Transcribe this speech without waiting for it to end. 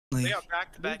They got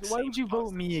back-to-back. Why would you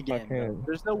vote me again?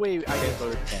 There's no way I can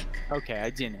vote again. Okay, I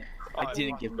didn't. I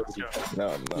didn't get voted.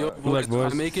 No, Yo, boys,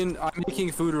 I'm making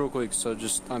food real quick, so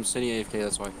just I'm sitting AFK.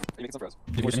 That's why. Making some for us.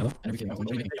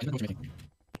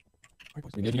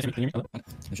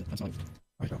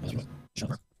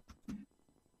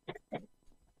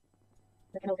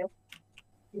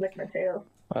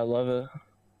 I love it.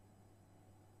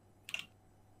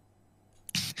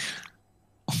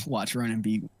 Watch Ronan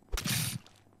be.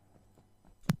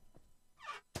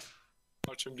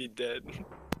 Watch him be dead.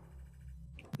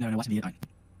 No, watch him be dead.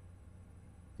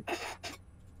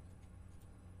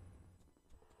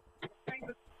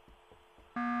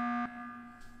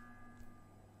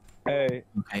 Hey.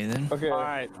 Okay then. Okay. All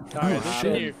right.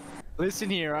 Listen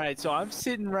here. All right. So I'm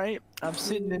sitting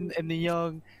in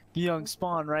the young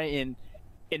spawn, right?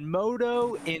 And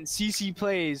Moto and CC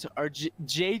plays are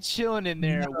Jay chilling in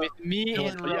there with me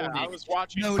and Ronan. I was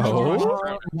watching. No, I was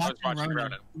watching watching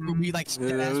Ronan. We like.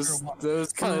 That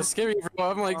was kind of scary,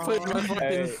 bro. I'm like, putting my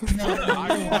fucking.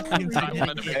 I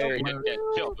wanted to make sure he didn't get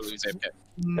killed, but he was AFK.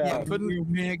 Yeah, but we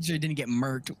make sure he didn't get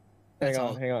murked. Hang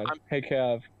on. Hey,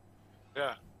 Cav.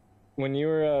 Yeah. When you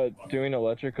were doing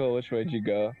electrical, which way did you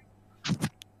go?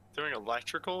 Doing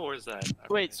electrical? Where's that?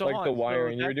 Wait, so like the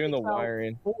wiring. You were doing the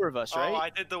wiring. 4 of us, right? Oh, I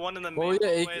did the one in the middle. Oh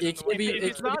yeah, it can be.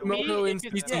 It's not Moto me. and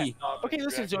CC. Okay,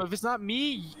 listen. So if it's not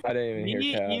me, I didn't even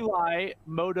hear Cav. Eli,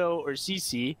 Moto, or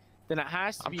CC, then it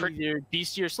has to be either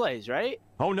DC or Slays, right?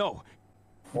 Oh no.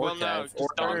 Well, no, just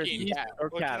Donkey or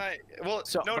Cav. Well,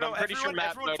 no, I'm pretty sure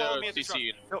Matt, Moto,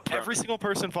 CC. No, every single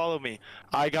person follow me.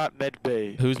 I got med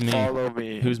bay. Who's me? Follow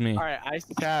me. Who's me? All right,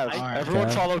 Cav. Everyone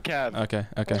follow Cav. Okay.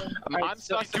 I'm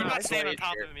still not staying on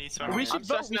top of me, so we should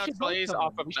vote.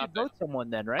 We should vote someone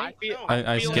then, right?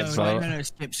 I skip vote. No,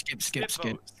 skip.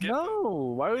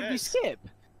 No, why would we skip?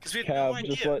 Because we have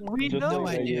no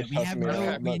idea. We have no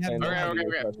idea. We have no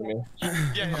idea.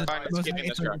 Yeah, fine. It's skipping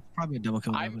this round. Probably a double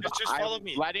kill. Just follow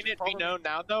me. Letting it be known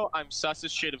now, though, I'm sus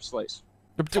as shit of Slays.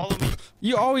 Follow me.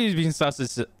 You always being sus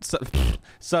of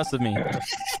me.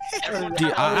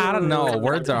 Dude, I don't know.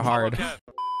 Words are hard.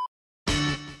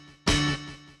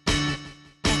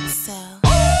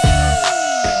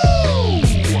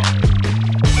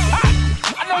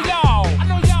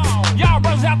 Y'all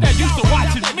brothers out there used to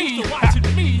watching me,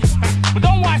 but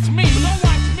don't watch me.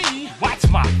 Watch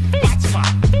my feet.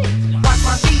 Watch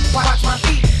my feet. Watch my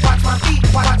feet. Watch my feet.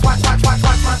 Watch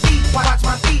my feet. Watch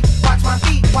my feet. Watch my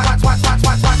feet. Watch my feet.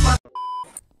 Watch my.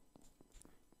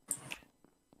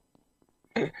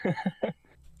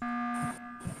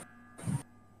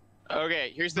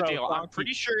 Okay, here's the deal. I'm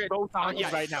pretty sure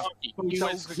right now. He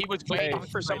was waiting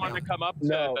for someone to come up to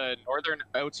the northern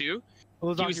O2. He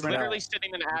was literally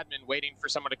sitting in admin waiting for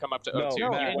someone to come up to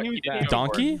O2.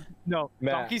 Donkey? No,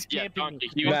 Matt. Donkey's camping. Donkey.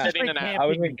 He was sitting in admin. I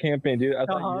wasn't camping, dude. I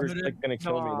thought you were like gonna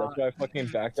kill me. That's why I fucking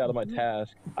backed out of my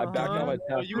task. I backed out of my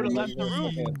task. You would have left the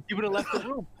room. You would have left the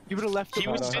room. He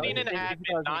was sitting in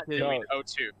admin, not doing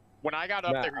O2. When I got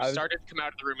up there, he started to come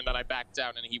out of the room, and then I backed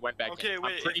down, and he went back in. Okay,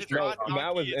 wait. I'm pretty sure. No,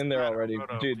 Matt was in there already.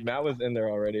 Dude, Matt was in there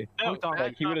already. No,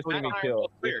 like, he would have seen me kill.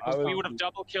 We would have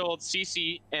double killed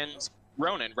CC and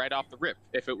Ronan right off the rip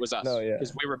if it was us. No, yeah.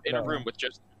 Because we were in a room with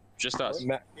just us.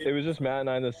 It was just Matt and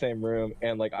I in the same room,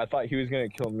 and like I thought he was gonna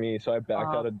kill me, so I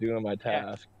backed out of doing my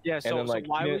task. Yeah. So, and then like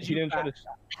why would he didn't try to.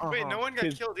 Wait, no one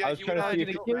got killed. Yeah, I was trying to see if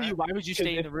he kill you. Why would you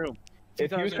stay in the room?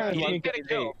 If he was trying to sneak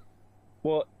up,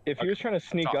 well, if he was trying to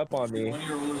sneak up on me,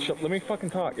 let me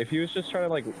fucking talk. If he was just trying to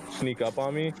like sneak up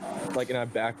on me, like, and I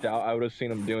backed out, I would have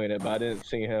seen him doing it, but I didn't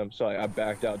see him, so I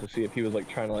backed out to see if he was like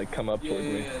trying to like come up towards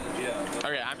me.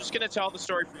 Okay, I'm just gonna tell the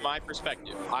story from my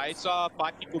perspective. I saw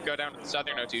 5 people go down to the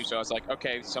southern O2, so I was like,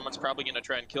 okay, someone's probably gonna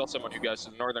try and kill someone who goes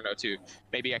to the northern O2.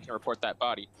 Maybe I can report that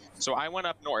body. So I went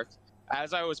up north.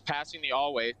 As I was passing the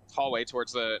hallway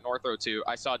towards the North O2,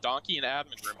 I saw Donkey in the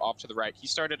admin room off to the right. He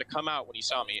started to come out when he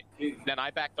saw me. Then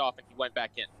I backed off and he went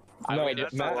back in. No,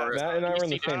 Matt and I were in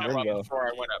the same room though. Before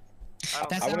I went up.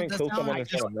 I wouldn't kill someone in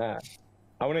front of Matt.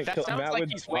 I wouldn't kill. Matt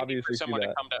would obviously see that.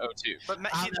 To come to O2. But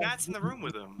Matt's in the room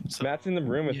with him. So. Matt's in the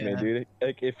room with me, dude.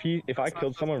 Like if I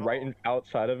killed someone right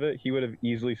outside of it, he would have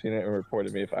easily seen it and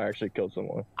reported me if I actually killed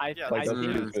someone. I don't know. I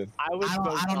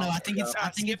think it's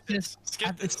just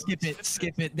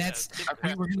skip it. That's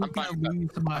we're gonna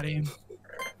lose somebody.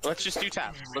 Let's just do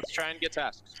tasks. Let's try and get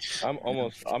tasks.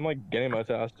 I'm like getting my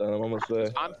task done. I'm almost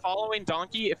there. I'm following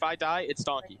Donkey. If I die, it's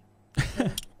Donkey.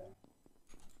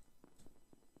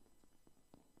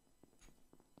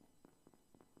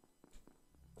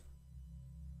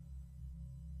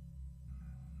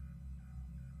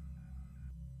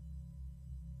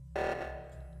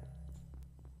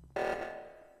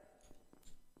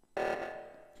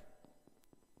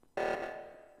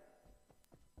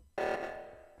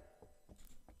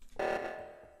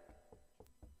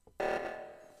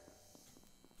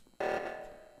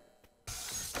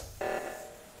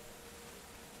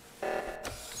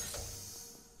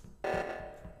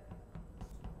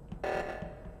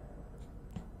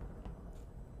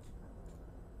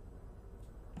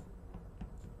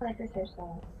 like this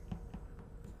hairstyle.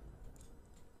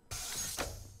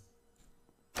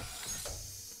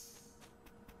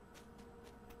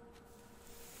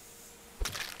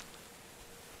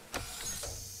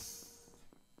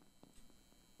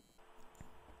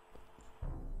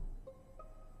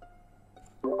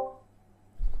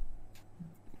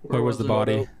 Where was the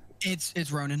body?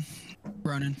 It's Ronan.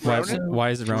 Why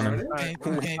is it Ronan?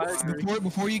 Okay.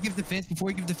 Before you give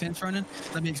defense, Ronan,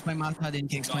 let me explain my side. Then you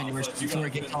can explain yours before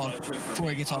it gets all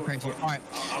crazy. All right.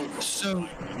 So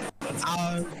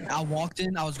I walked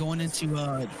in. I was going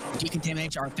into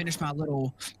decontamination. Or finished my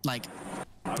little like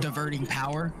diverting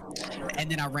power, and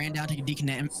then I ran down to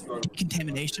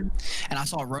decontamination, and I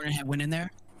saw Ronan had went in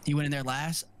there. He went in there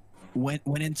last. Went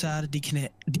inside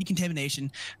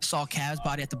decontamination, saw Cav's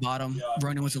body at the bottom.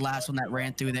 Ronan was the last one that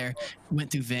ran through there,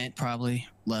 went through vent, probably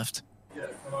left.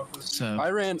 So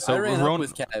I ran up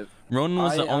with Cav. Ronan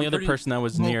was the only other person that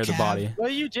was near the body. Well,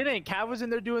 you didn't. Cav was in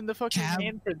there doing the fucking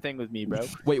handprint thing with me, bro.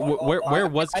 Wait, where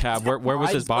was Cav? Where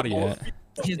was his body at?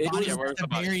 His body was at the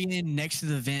very end next to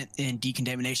the vent in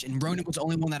decontamination. Ronan was the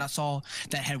only one that I saw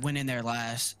that had went in there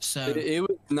last. So it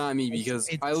was not me because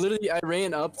I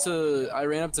ran up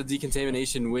to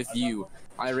decontamination with you.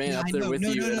 I ran up there with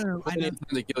you. No, I had plenty of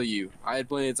time to kill you. I had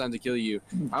plenty of time to kill you.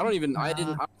 I don't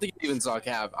think I even saw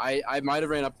Cav. I might have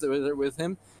ran up there with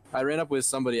him. I ran up with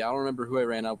somebody. I don't remember who I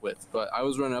ran up with, but I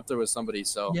was running up there with somebody.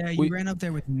 So yeah, you ran up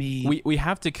there with me. We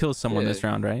have to kill someone this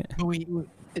round, right? But we don't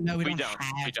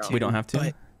have to. We don't have to.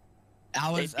 But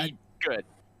I was good.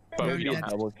 But we don't have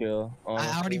double kill.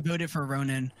 I already voted for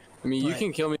Ronan. I mean, you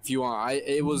can kill me if you want.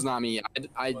 It was not me.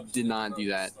 I did not do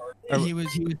that.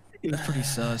 He was pretty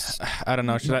sus. I don't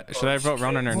know. Should I vote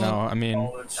Ronan or no? I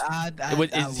mean,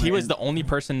 he was the only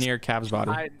person near Cav's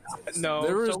body.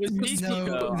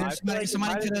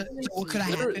 Somebody could have. What could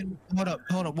have happened?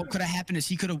 Hold up. What could have happened is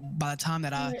he could have, by the time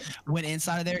that I went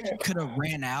inside of there, he could have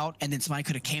ran out, and then somebody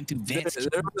could have came through vents.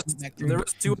 There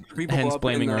was two people. Hence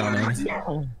blaming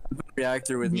Ronan.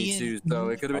 Reactor with me too, so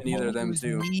it could have been either of them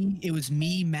too. It was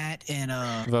me, Matt,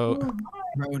 and vote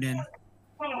Ronan.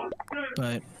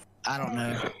 But I don't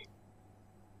know.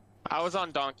 I was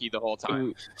on Donkey the whole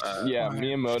time. Yeah,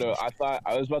 me and Moto. I thought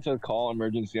I was about to call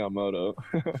emergency on Moto.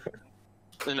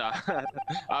 No,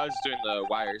 I was doing the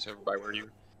wires over by where you.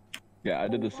 Yeah, I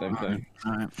did the same thing.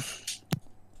 Alright.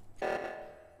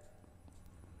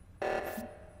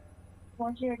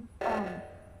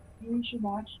 You should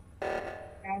watch.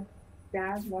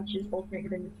 Daz watches Ultimate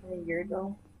Crimson 20 years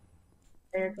ago.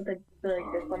 And it's like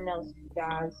the thumbnail's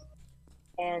Daz,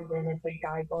 and then it's a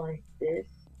guy going like this.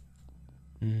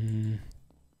 You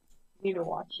need to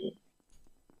watch it.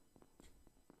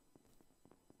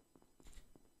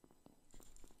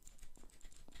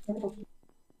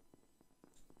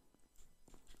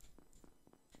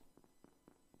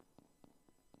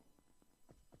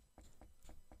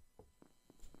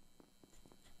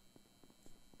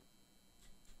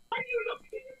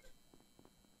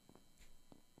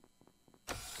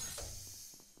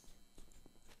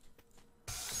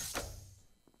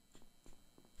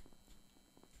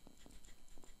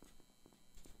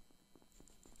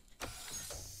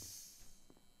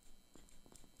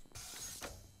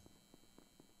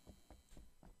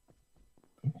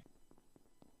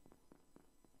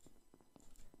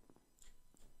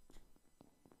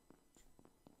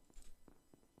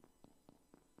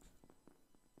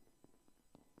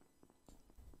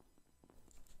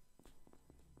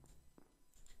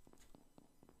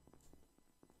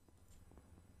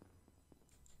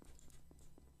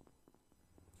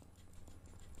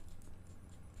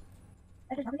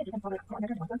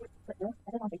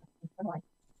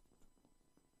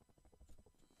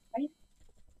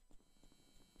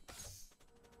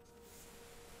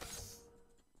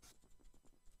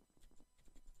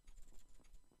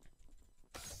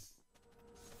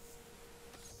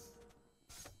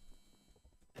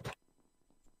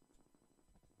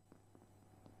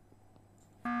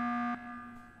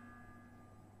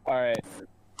 All right.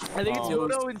 I think it's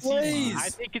Moto and CC. I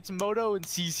think it's Moto and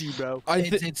CC, bro. I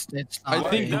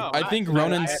think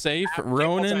Ronan's safe.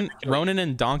 Ronan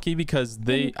and Donkey, because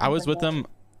I was with them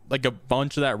like a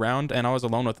bunch of that round, and I was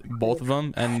alone with both of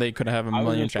them, and they could have a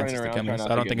million chances to kill me. So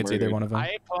I don't think it's either one of them. I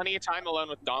had plenty of time alone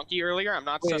with Donkey earlier. I'm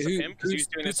not sus of him because he was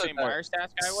doing the same wire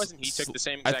stats I was, and he took the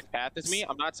same exact path as me.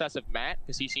 I'm not sus of Matt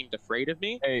because he seemed afraid of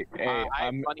me. Hey,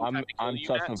 I'm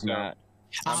sus of Matt.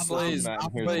 Slays, I'm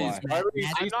I'm not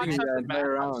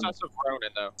sus of Ronan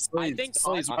though. I think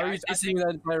Slays, why are you chasing me that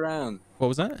entire round? What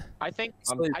was that? I think.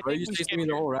 Why are you chasing me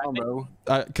the whole round, bro?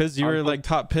 Because you were like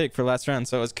top pick for last round,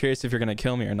 so I was curious if you're gonna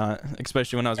kill me or not.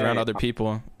 Especially when I was around other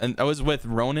people, and I was with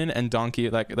Ronan and Donkey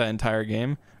like that entire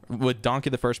game. With Donkey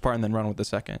the first part, and then Ronan with the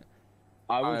second.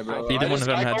 Either one of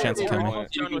them had a chance to kill me.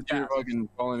 You're fucking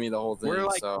following me the whole thing.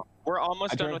 We're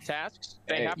almost done with tasks.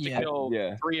 They have to kill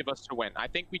 3 of us to win. I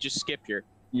think we just skip here.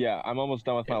 Yeah, I'm almost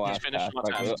done with my last task.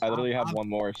 I literally have one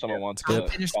more if someone wants to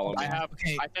follow me. I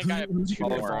think I have 2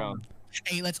 more.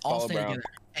 Hey, let's all stay together.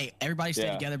 Hey, everybody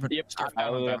stay together. But I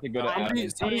literally have to go to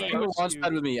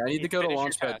Launchpad with me. I need to go to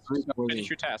Launchpad. Finish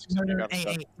your tasks.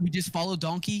 Hey, we just follow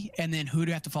Donkey, and then who do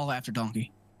we have to follow after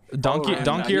Donkey?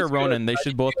 Donkey or Ronan, they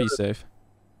should both be safe.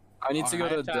 I need to go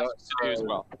to tasks to do as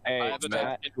well. Hey, I have a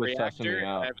task in Reactor.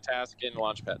 I have a task in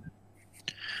Launchpad.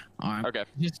 All right. Okay.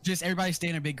 Just everybody stay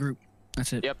in a big group.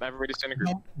 That's it. Yep, everybody stay in a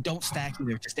group. Don't stack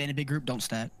either. Just stay in a big group. Don't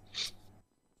stack.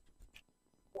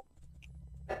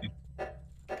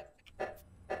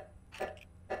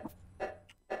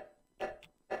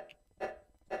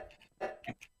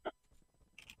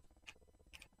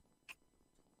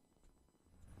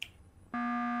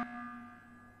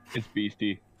 It's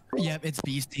Beastie. Yep, it's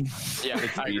Beastie. Yeah,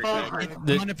 it's I agree.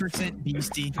 It's 100%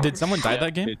 Beastie. Did someone die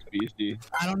that game? It's Beastie.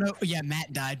 I don't know. Yeah,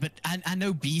 Matt died, but I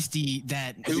know Beastie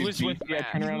that. Who was with Matt?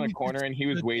 I turned around the corner and he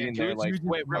was waiting there like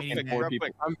wait, real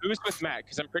quick. Who's with Matt?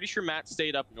 Because I'm pretty sure Matt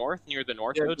stayed up north near the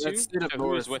North O2. So who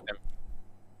was with him?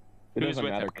 It doesn't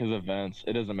matter because events.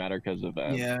 It doesn't matter because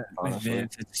events. Yeah, honestly.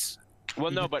 events. Well,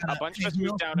 no, but a bunch of us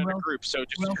moved down in a group, so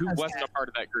just who wasn't a part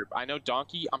of that group? I know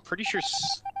Donkey. I'm pretty sure.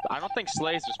 I don't think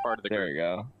Slays was part of the group. There you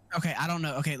go. Okay, I don't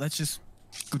know. Okay, let's just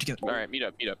go together. All right, meet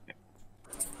up.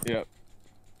 Yep.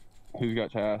 Who's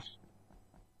got tasks?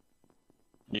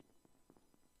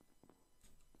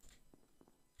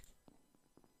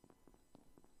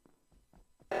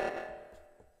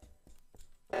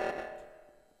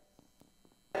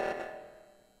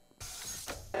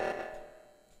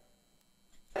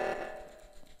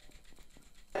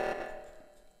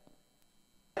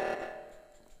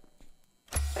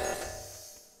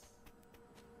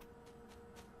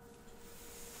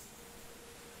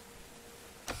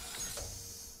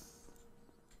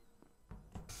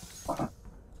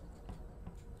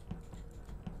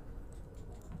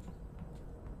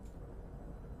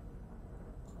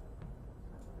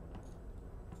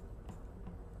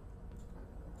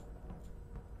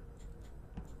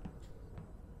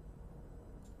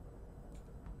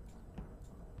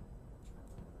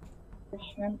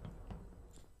 Shrimp.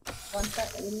 Once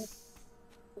that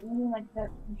really like that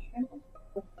shrimp,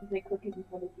 they cook it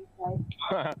before they deep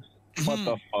fry. What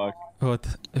the fuck? What?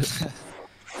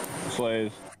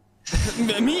 Slays.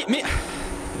 Me.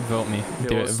 Vote me.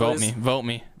 Do it. Vote me. Vote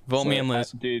me. Vote me and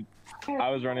lose. Dude, I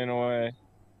was running away.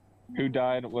 Who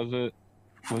died? Was it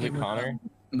Connor?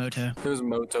 Moto. It was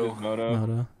Moto. It was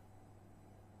Moto.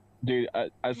 Dude,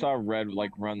 I saw Red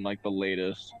like run like the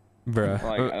latest. Bruh.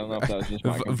 Like, I don't know if that was just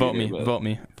my computer, vote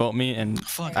me, and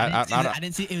fuck. I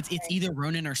didn't see it's either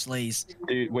Ronan or Slays.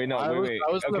 Dude, wait, no, wait.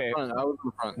 I was okay. in the front. I was in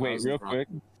the front. Wait, real quick.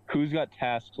 Who's got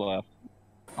tasks left?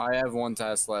 I have 1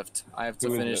 task left. I have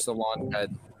to finish the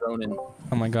Launchpad. Ronan.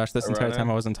 Oh my gosh, this entire time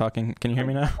I wasn't talking. Can you hear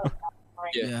me now?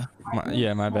 Yeah.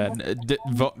 Yeah, my bad.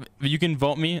 You can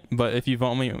vote me, but if you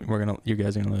vote me, you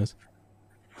guys are gonna lose.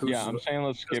 Yeah, I'm saying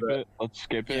let's skip it. Let's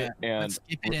skip it and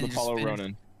let's follow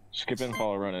Ronan. Skip it and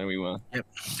follow Ronan and we win. Yep.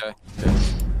 Okay.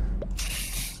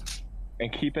 And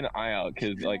keep an eye out,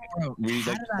 cause like we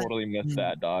like totally missed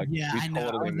that, dog. Yeah, we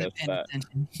totally missed that.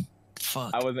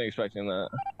 Fuck. I wasn't expecting that.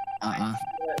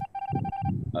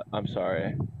 I'm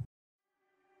sorry.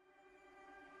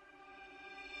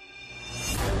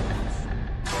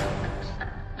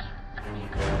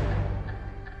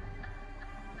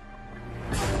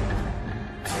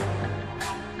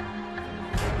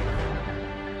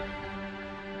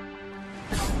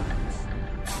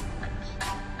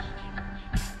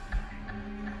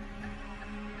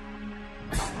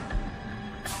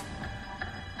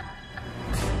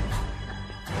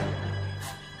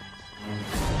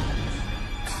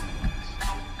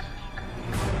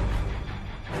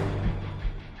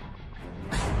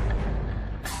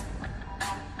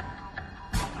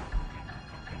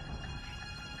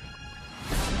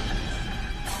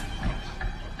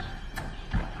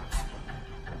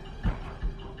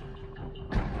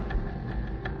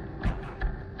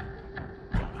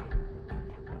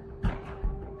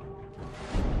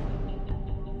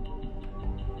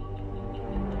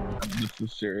 This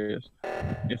is serious.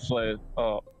 It's like,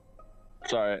 oh,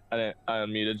 sorry, I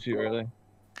unmuted too early.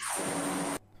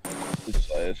 It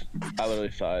slays. I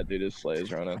literally saw it, dude. It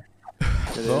slays, Ronan.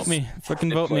 Vote me.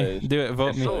 Fucking vote me. Do it.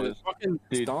 Vote me. So fucking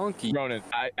Dude, donkey. Ronan,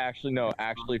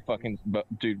 actually fucking,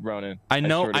 dude, Ronan. I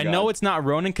know swear to God. it's not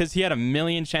Ronan because he had a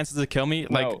million chances to kill me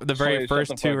like No, the very Slay, shut first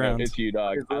the 2 fuck up. rounds. It's you,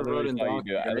 dog. I literally Ronan saw you donkey,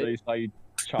 do it. I right? literally saw you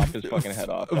chop his fucking head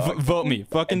off, dog. Vote me.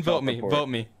 Fucking And vote me. self-report. Vote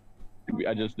me.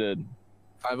 I just did.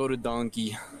 I voted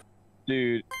donkey.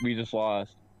 Dude, we just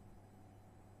lost.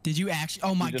 Did you actually?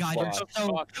 Oh my You just god, you're lost.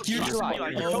 so. You're just like.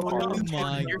 Oh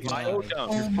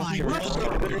my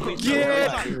god.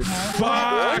 Get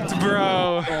fucked,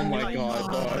 bro. Oh my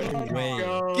god,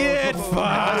 dog. Get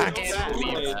fucked.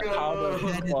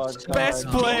 Best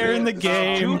player in the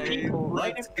game.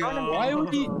 Let's go. Why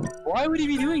would he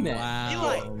be doing that?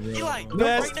 Wow. Eli,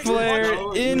 Best player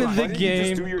in the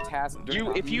game. Do your task.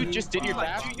 If you just did your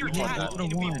task, Do your task.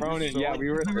 Ronan, yeah, we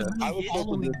were. I was supposed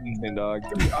to listen, dog.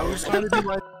 I was trying to do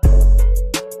my